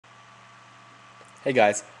Hey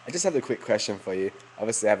guys, I just have a quick question for you.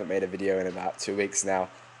 Obviously, I haven't made a video in about 2 weeks now.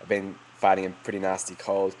 I've been fighting a pretty nasty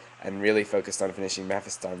cold and really focused on finishing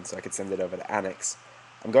Mephiston so I could send it over to Annex.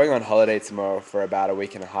 I'm going on holiday tomorrow for about a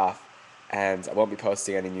week and a half, and I won't be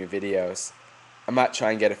posting any new videos. I might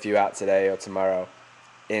try and get a few out today or tomorrow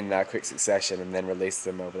in quick succession and then release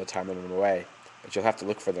them over the time that I'm away. But you'll have to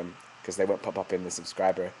look for them because they won't pop up in the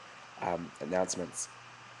subscriber announcements.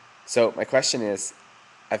 So my question is,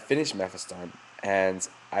 I've finished Mephiston and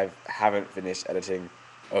I haven't finished editing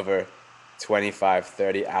over 25,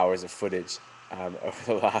 30 hours of footage over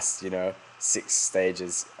the last, 6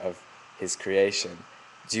 stages of his creation.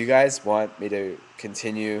 Do you guys want me to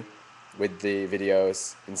continue with the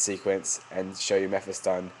videos in sequence and show you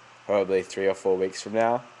Mephiston probably 3 or 4 weeks from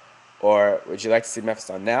now? Or would you like to see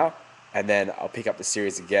Mephiston now? And then I'll pick up the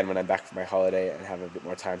series again when I'm back from my holiday and have a bit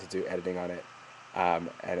more time to do editing on it. And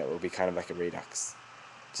it will be kind of like a redux.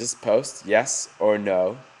 Just post yes or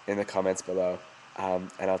no in the comments below, and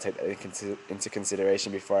I'll take that into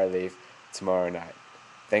consideration before I leave tomorrow night.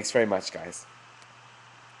 Thanks very much, guys.